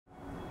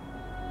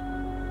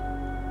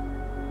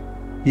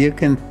You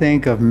can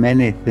think of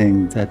many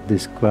things that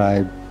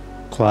describe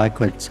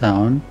Tla-o-qui-aht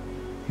sound,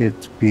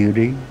 its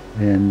beauty,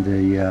 and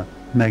the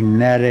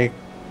magnetic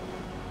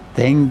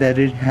thing that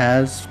it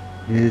has.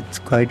 It's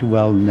quite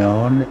well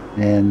known,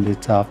 and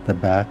it's off the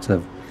backs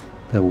of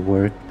the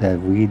work that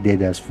we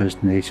did as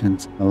First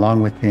Nations,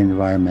 along with the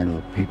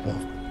environmental people.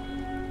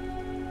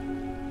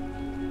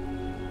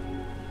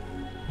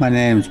 My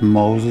name is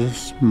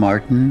Moses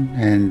Martin,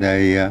 and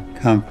I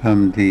come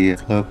from the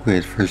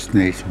Tla-o-qui-aht First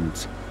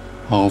Nations.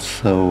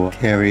 Also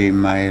carry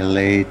my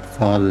late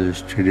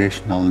father's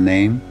traditional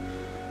name,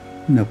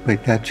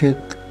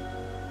 Tla-o-qui-aht.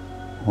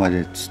 What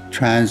it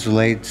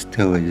translates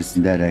to is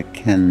that I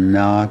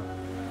cannot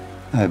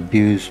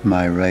abuse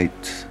my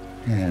rights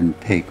and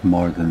take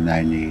more than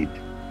I need.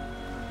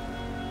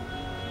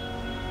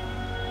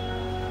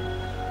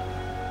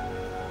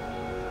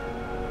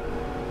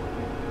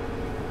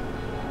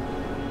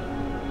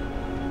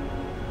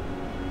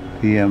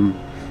 The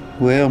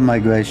whale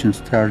migration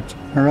starts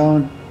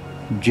around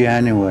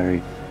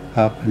January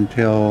up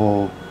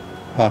until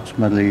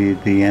approximately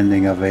the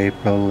ending of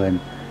April, and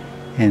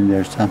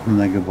there's something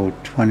like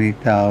about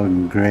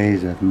 20,000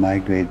 greys that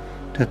migrate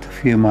just a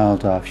few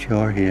miles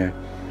offshore here.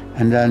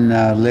 And then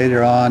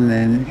later on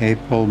in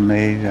April,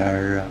 May,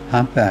 our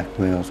humpback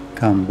whales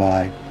come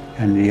by,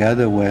 and the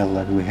other whale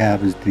that we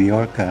have is the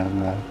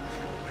orca,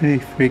 pretty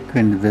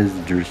frequent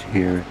visitors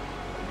here.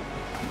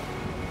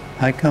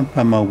 I come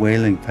from a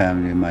whaling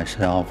family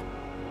myself.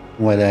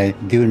 What I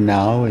do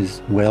now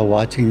is whale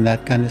watching,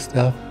 that kind of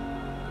stuff.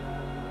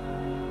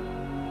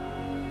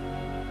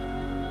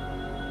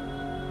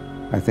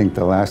 I think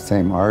the last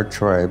time our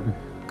tribe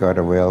got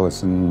a whale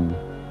was in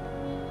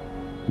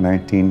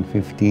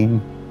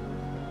 1915.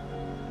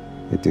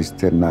 It just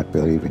did not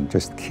believe in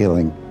just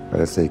killing for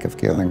the sake of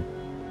killing.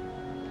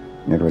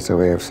 It was a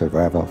way of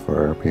survival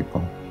for our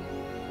people,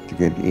 to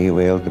get a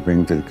whale to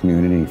bring to the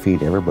community and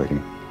feed everybody.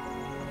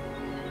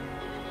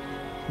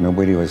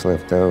 Nobody was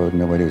left out,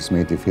 nobody was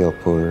made to feel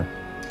poor,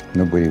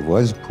 nobody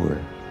was poor.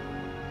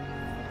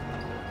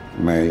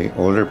 My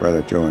older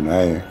brother Joe and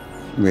I,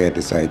 we had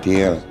this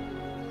idea,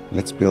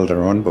 let's build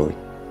our own boat,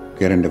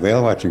 get into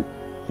whale watching.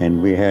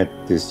 And we had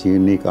this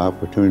unique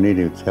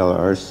opportunity to tell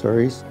our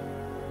stories.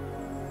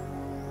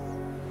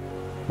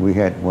 We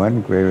had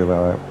one gray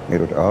whale,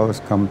 it would always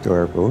come to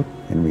our boat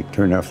and we'd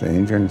turn off the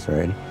engines,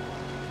 right?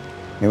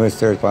 It would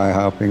start fly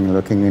hopping,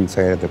 looking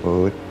inside of the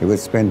boat. It would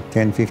spend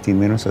 10-15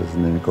 minutes and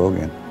then go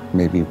again.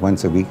 Maybe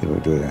once a week it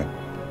would do that.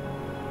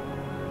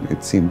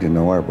 It seemed to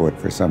know our boat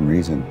for some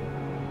reason.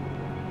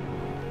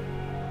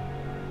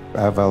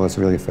 I've always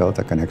really felt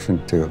a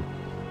connection to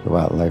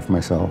wildlife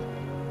myself.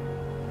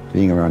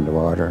 Being around the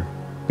water,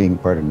 being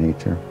part of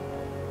nature.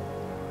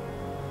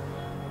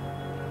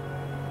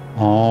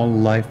 All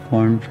life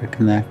forms are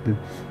connected.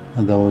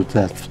 Those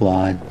that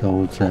fly,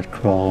 those that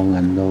crawl,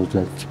 and those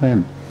that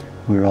swim.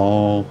 We're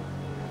all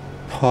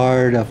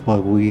part of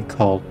what we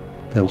call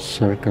the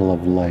circle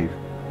of life.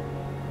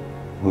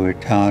 We're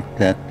taught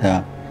that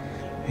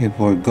if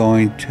we're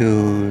going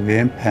to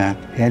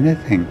impact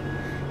anything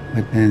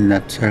within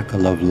that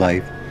circle of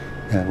life,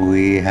 that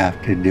we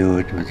have to do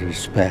it with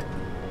respect.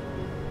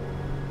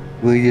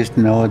 We just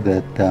know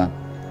that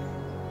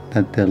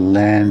that the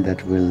land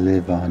that we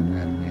live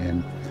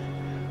on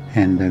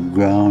and the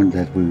ground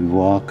that we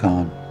walk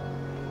on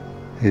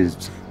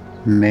is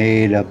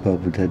made up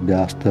of the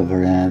dust of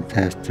our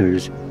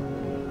ancestors